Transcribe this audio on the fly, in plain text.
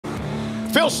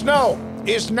Phil Snow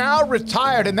is now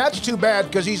retired, and that's too bad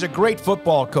because he's a great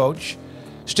football coach.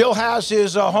 Still has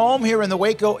his home here in the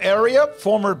Waco area,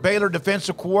 former Baylor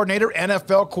defensive coordinator,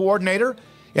 NFL coordinator,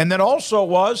 and then also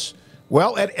was,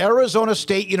 well, at Arizona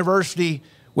State University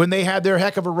when they had their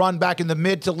heck of a run back in the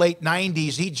mid to late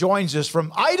 90s. He joins us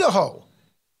from Idaho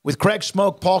with Craig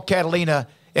Smoak, Paul Catalina,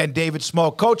 and David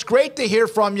Smoak. Coach, great to hear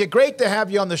from you. Great to have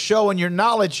you on the show and your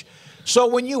knowledge. So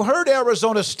when you heard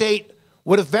Arizona State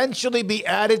would eventually be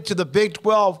added to the Big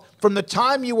 12 from the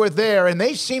time you were there, and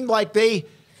they seemed like they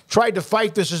tried to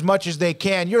fight this as much as they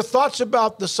can, your thoughts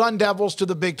about the Sun Devils to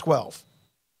the Big 12?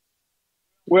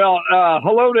 Well,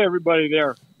 hello to everybody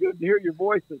there. Good to hear your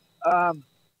voices. I'm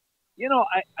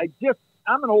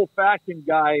an old-fashioned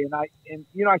guy, and I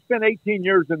spent 18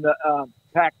 years in the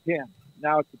Pac-10.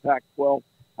 Now it's the Pac-12.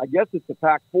 I guess it's the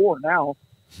Pac-4 now.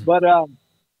 But,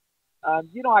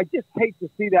 I just hate to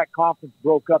see that conference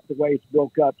broke up the way it's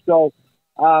broke up. So,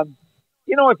 but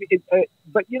you know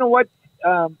what?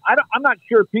 I'm not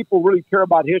sure people really care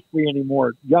about history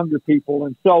anymore, younger people.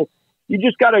 And so you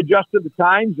just got to adjust to the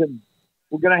times, and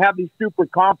we're going to have these super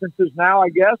conferences now, I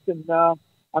guess. And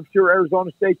I'm sure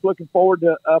Arizona State's looking forward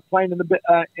to playing in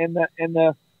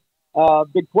the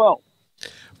Big 12.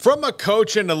 From a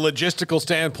coach and a logistical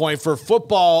standpoint, for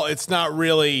football, it's not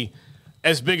really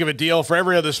as big of a deal. For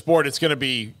every other sport, it's going to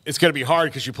be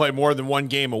hard because you play more than one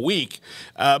game a week.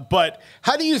 But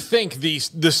how do you think the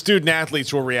student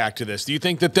athletes will react to this? Do you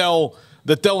think that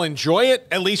they'll enjoy it,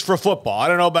 at least for football? I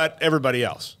don't know about everybody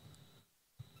else.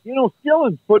 Still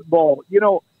in football,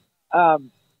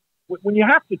 when you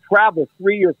have to travel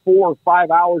 3 or 4 or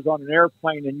 5 hours on an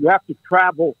airplane and you have to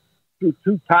travel through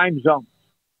 2 time zones,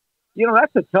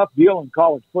 that's a tough deal in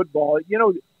college football.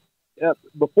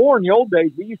 Before in the old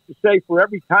days, we used to say for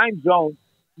every time zone,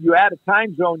 you add a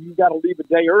time zone, you got to leave a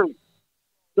day early.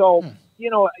 So,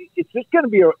 it's just going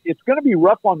to be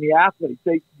rough on the athletes.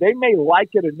 They may like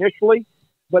it initially,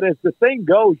 but as the thing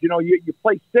goes, you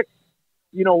play 6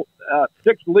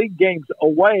 league games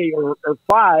away or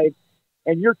 5,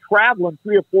 and you're traveling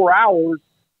 3 or 4 hours,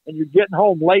 and you're getting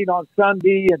home late on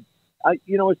Sunday, and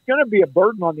it's going to be a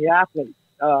burden on the athletes.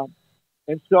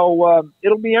 And so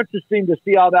it'll be interesting to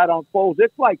see how that unfolds.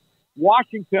 It's like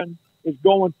Washington is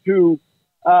going to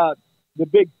the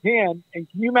Big Ten, and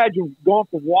can you imagine going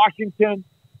from Washington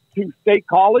to State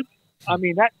College? I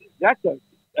mean, that's a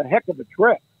heck of a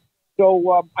trip.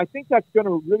 So I think that's going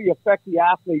to really affect the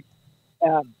athletes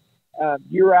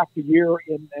year after year,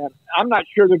 and I'm not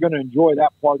sure they're going to enjoy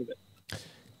that part of it.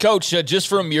 Coach, just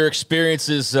from your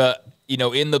experiences,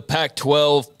 in the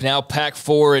Pac-12, now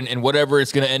Pac-4, and whatever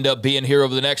it's going to end up being here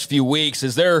over the next few weeks,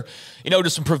 is there,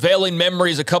 just some prevailing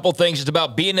memories, a couple things just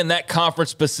about being in that conference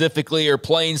specifically or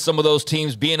playing some of those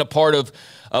teams, being a part of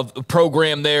a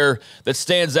program there that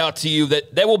stands out to you,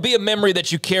 that will be a memory that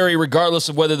you carry regardless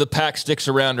of whether the Pac sticks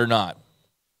around or not?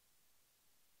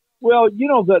 Well,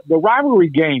 the rivalry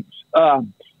games. I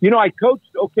coached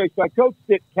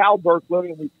at Cal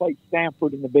Berkeley, and we played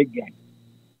Stanford in the big game.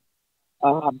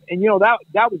 And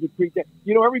that was a treat.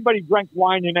 Everybody drank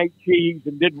wine and ate cheese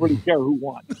and didn't really care who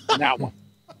won in that one.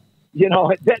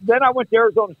 Then I went to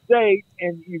Arizona State,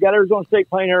 and you got Arizona State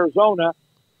playing Arizona,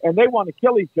 and they want to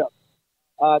kill each other.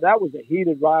 That was a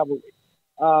heated rivalry.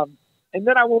 And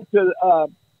then I went to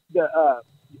the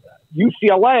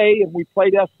UCLA, and we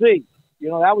played SC.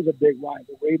 That was a big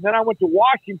rivalry. And then I went to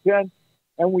Washington,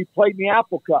 and we played in the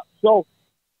Apple Cup. So,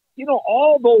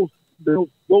 all those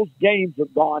games are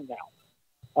gone now,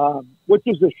 which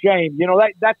is a shame.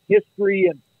 That's history.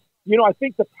 And, I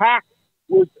think the Pac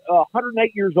was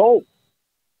 108 years old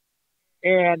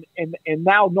and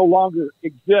now no longer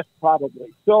exists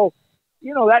probably. So,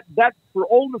 that's for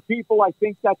older people, I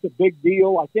think that's a big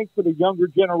deal. I think for the younger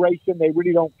generation, they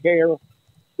really don't care.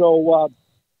 So,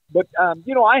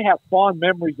 I have fond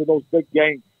memories of those big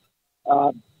games.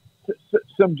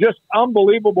 Some just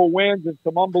unbelievable wins and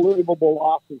some unbelievable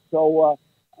losses. So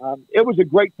it was a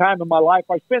great time in my life.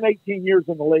 I spent 18 years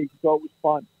in the league, so it was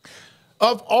fun.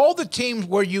 Of all the teams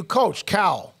where you coach,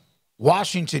 Cal,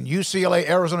 Washington, UCLA,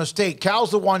 Arizona State,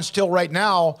 Cal's the one still right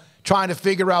now trying to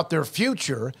figure out their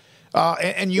future.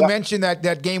 And you mentioned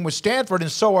that game with Stanford,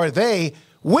 and so are they.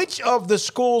 Which of the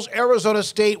schools, Arizona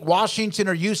State, Washington,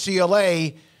 or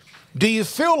UCLA, do you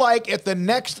feel like at the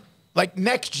next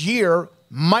year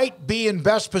might be in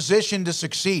best position to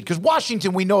succeed? Because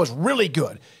Washington, we know, is really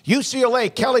good. UCLA,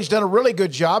 Kelly's done a really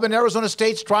good job, and Arizona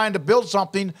State's trying to build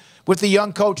something with the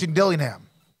young coach in Dillingham.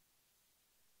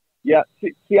 Yeah,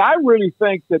 see, I really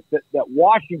think that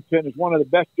Washington is one of the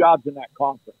best jobs in that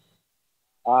conference.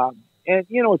 And,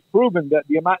 it's proven that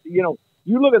the amount,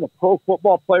 you look at the pro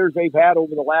football players they've had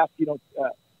over the last,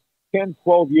 10,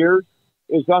 12 years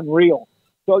is unreal.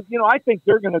 So, I think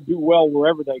they're going to do well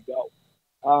wherever they go.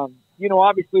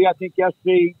 Obviously, I think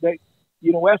SC,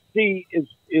 SC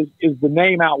is the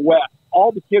name out west.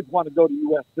 All the kids want to go to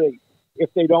USC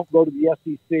if they don't go to the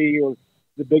SEC or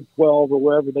the Big 12 or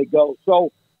wherever they go.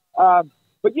 So,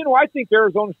 but I think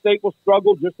Arizona State will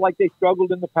struggle just like they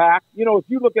struggled in the Pac. If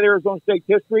you look at Arizona State's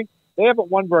history, they haven't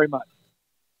won very much.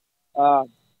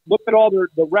 Look at all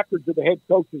the records of the head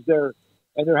coaches there,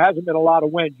 and there hasn't been a lot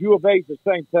of wins. U of A is the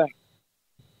same thing.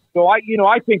 So I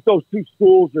think those two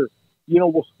schools are,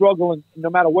 will struggle no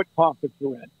matter what conference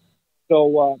they're in.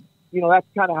 So, that's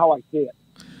kind of how I see it.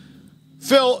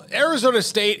 Phil, Arizona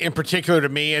State in particular to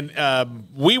me, and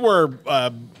we were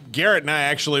Garrett and I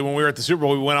actually, when we were at the Super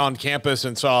Bowl, we went on campus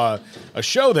and saw a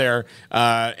show there,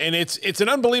 and it's an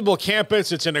unbelievable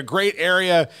campus. It's in a great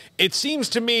area. It seems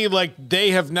to me like they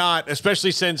have not,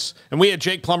 especially since, and we had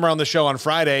Jake Plummer on the show on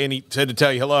Friday, and he said to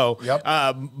tell you hello. Yep.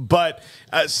 But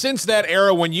since that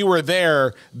era when you were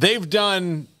there, they've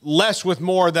done less with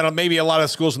more than maybe a lot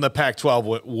of schools in the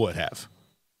Pac-12 would have.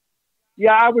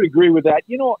 Yeah, I would agree with that.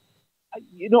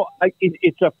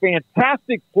 It's a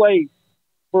fantastic place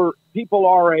for people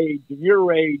our age and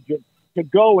your age and to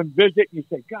go and visit. And you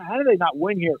say, God, how do they not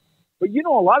win here? But, a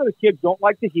lot of the kids don't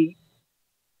like the heat.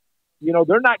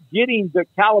 They're not getting the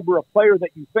caliber of player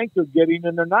that you think they're getting,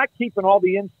 and they're not keeping all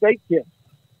the in-state kids.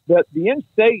 The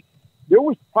in-state, there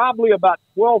was probably about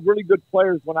 12 really good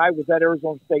players when I was at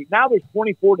Arizona State. Now there's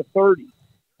 24 to 30,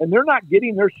 and they're not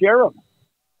getting their share of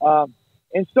them.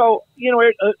 And so,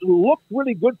 it looks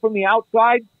really good from the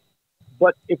outside,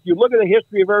 but if you look at the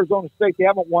history of Arizona State, they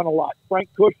haven't won a lot. Frank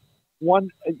Kush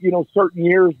won, certain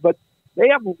years, but they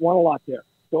haven't won a lot there.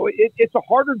 So it's a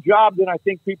harder job than I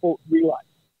think people realize.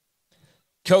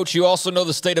 Coach, you also know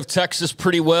the state of Texas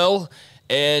pretty well,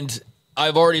 and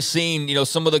I've already seen,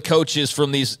 some of the coaches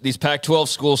from these Pac-12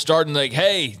 schools starting like,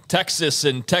 hey, Texas,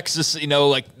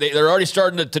 like they're already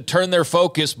starting to turn their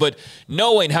focus. But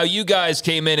knowing how you guys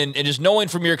came in and just knowing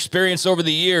from your experience over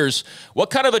the years, what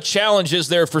kind of a challenge is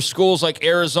there for schools like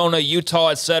Arizona, Utah,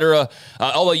 et cetera?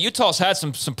 Although Utah's had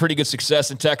some pretty good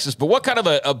success in Texas, but what kind of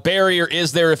a barrier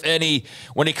is there, if any,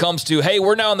 when it comes to, hey,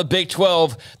 we're now in the Big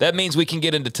 12, that means we can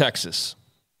get into Texas?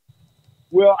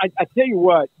 Well, I tell you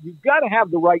what, you've got to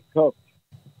have the right coach.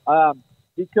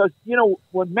 Because,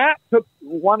 when Matt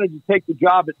wanted to take the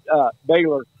job at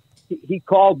Baylor, he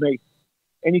called me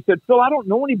and he said, Phil, I don't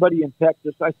know anybody in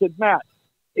Texas. I said, Matt,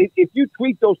 if you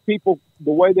treat those people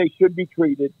the way they should be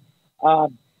treated,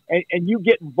 and you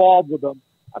get involved with them,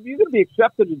 you're going to be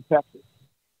accepted in Texas.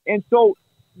 And so,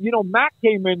 Matt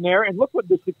came in there and look what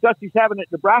the success he's having at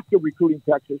Nebraska recruiting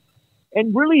Texas.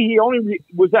 And really, he only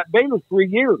was at Baylor 3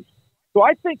 years. So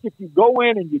I think if you go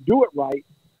in and you do it right,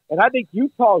 and I think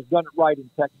Utah's done it right in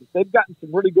Texas. They've gotten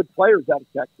some really good players out of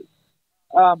Texas.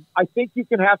 I think you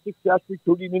can have success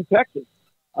recruiting in Texas.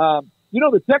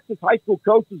 The Texas high school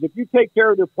coaches, if you take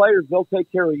care of their players, they'll take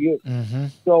care of you. Mm-hmm.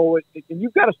 So and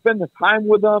you've got to spend the time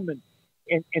with them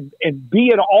and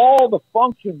be at all the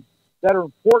functions that are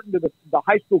important to the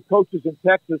high school coaches in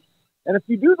Texas. And if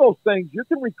you do those things, you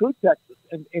can recruit Texas,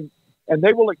 and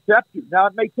they will accept you. Now,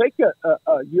 it may take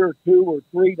a year or two or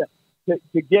three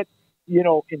to get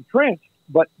entrenched,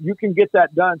 but you can get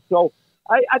that done. So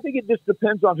I think it just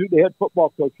depends on who the head football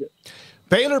coach is.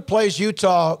 Baylor plays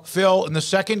Utah, Phil, in the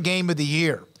second game of the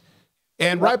year.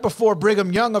 And right before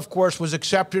Brigham Young, of course, was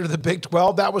accepted to the Big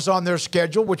 12, that was on their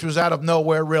schedule, which was out of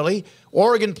nowhere, really.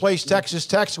 Oregon plays Texas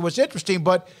Tech. So it was interesting.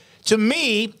 But to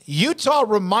me, Utah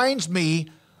reminds me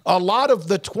a lot of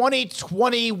the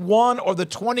 2021 or the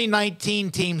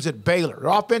 2019 teams at Baylor.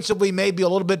 Offensively, maybe a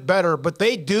little bit better, but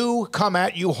they do come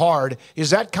at you hard.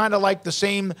 Is that kind of like the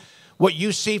same, what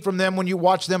you see from them when you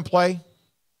watch them play?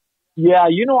 Yeah,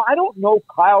 I don't know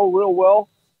Kyle real well,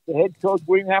 the head coach,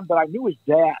 Dillingham, but I knew his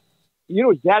dad.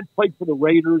 His dad played for the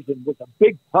Raiders and was a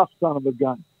big, tough son of a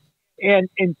gun. And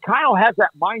Kyle has that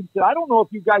mindset. I don't know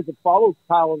if you guys have followed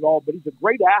Kyle at all, but he's a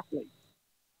great athlete.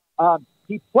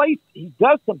 He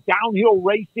does some downhill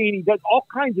racing. He does all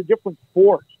kinds of different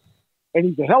sports. And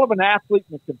he's a hell of an athlete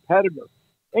and a competitor.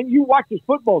 And you watch his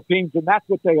football teams, and that's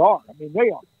what they are. They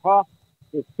are tough.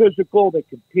 They're physical. They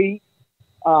compete.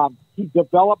 He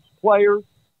develops players.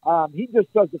 He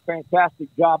just does a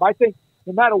fantastic job. I think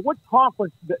no matter what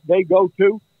conference that they go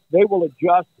to, they will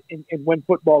adjust and win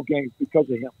football games because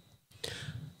of him.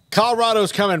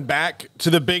 Colorado's coming back to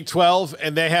the Big 12,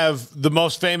 and they have the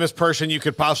most famous person you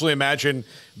could possibly imagine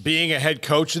being a head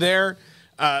coach there.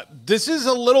 This is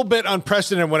a little bit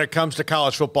unprecedented when it comes to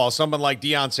college football, someone like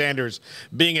Deion Sanders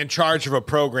being in charge of a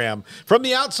program. From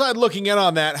the outside looking in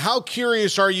on that, how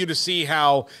curious are you to see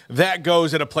how that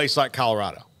goes at a place like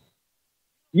Colorado?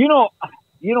 You know,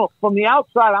 from the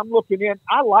outside, I'm looking in.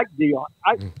 I like Deion.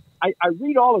 I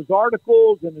read all his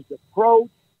articles and his approach.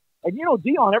 And,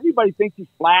 Deion, everybody thinks he's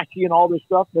flashy and all this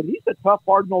stuff, but he's a tough,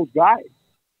 hard-nosed guy.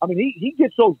 I mean, he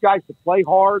gets those guys to play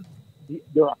hard.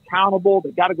 They're accountable. They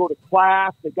got to go to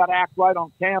class. They got to act right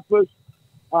on campus.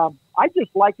 I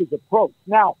just like his approach.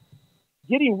 Now,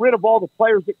 getting rid of all the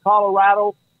players at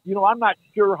Colorado, I'm not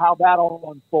sure how that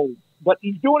all unfolds. But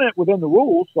he's doing it within the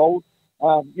rules, so,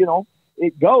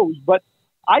 it goes. But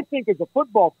I think as a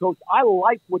football coach, I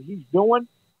like what he's doing,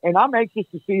 and I'm anxious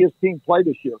to see his team play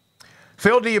this year.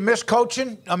 Phil, do you miss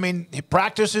coaching? I mean,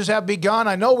 practices have begun.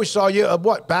 I know we saw you,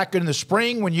 back in the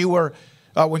spring when you were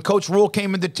when Coach Rule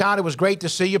came into town. It was great to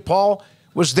see you. Paul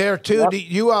was there, too. Yep.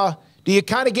 Do you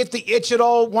kind of get the itch at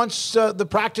all once the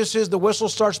practices, the whistle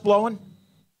starts blowing?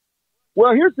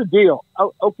 Well, here's the deal.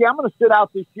 Okay, I'm going to sit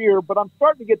out this year, but I'm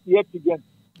starting to get the itch again.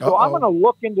 So I'm going to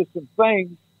look into some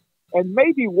things and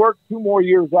maybe work 2 more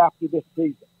years after this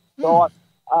season. So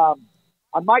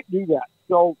I might do that.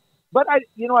 So, but I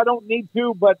don't need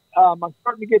to, but I'm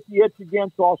starting to get the itch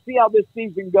again. So I'll see how this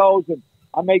season goes, and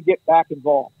I may get back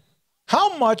involved.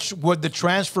 How much would the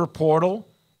transfer portal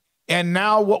and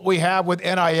now what we have with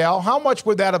NIL, how much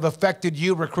would that have affected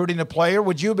you recruiting a player?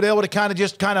 Would you have been able to kind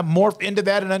of morph into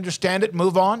that and understand it and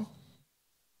move on?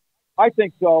 I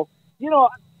think so.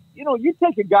 You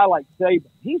take a guy like Saban.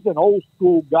 He's an old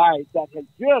school guy that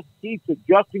just keeps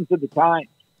adjusting to the times.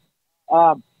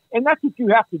 And that's what you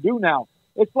have to do now.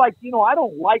 It's like, I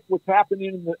don't like what's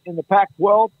happening in the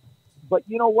Pac-12, but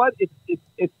you know what?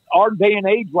 It's our day and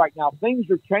age right now. Things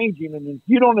are changing, and if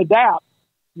you don't adapt,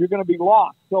 you're going to be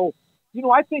lost. So,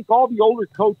 I think all the older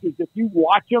coaches, if you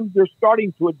watch them, they're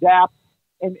starting to adapt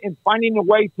and finding a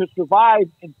way to survive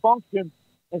and function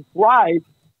and thrive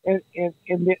in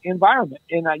the environment.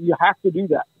 And you have to do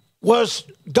that. Was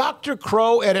Dr.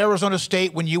 Crow at Arizona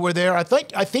State when you were there? I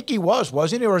think he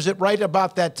wasn't he? Or is it right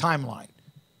about that timeline?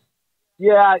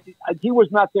 Yeah, he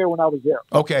was not there when I was there.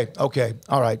 Okay.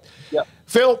 All right. Yep.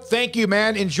 Phil, thank you,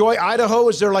 man. Enjoy Idaho.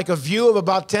 Is there like a view of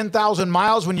about 10,000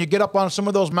 miles when you get up on some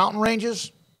of those mountain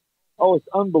ranges? Oh, it's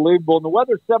unbelievable. And the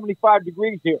weather's 75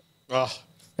 degrees here. Oh.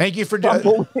 Thank you for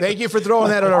throwing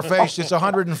that at our face. It's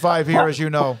 105 here, as you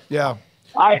know. Yeah.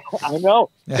 I know.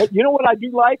 Yeah. But you know what I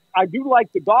do like? I do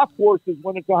like the golf courses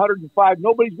when it's 105.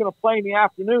 Nobody's going to play in the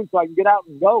afternoon, so I can get out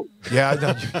and go. Yeah, I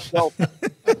know. So,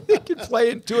 you can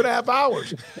play in 2.5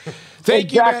 hours.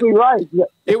 Thank you, man. Exactly right. Yeah.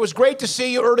 It was great to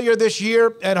see you earlier this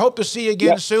year, and hope to see you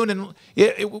again soon. And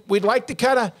we'd like to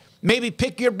kind of maybe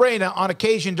pick your brain on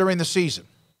occasion during the season.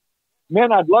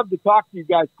 Man, I'd love to talk to you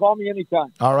guys. Call me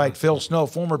anytime. All right, Phil Snow,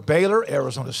 former Baylor,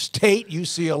 Arizona State,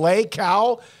 UCLA,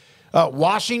 Cal,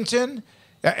 Washington,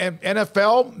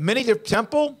 NFL,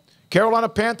 Temple, Carolina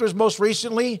Panthers most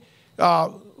recently,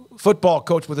 football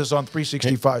coach with us on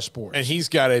 365 Sports. And he's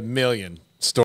got a million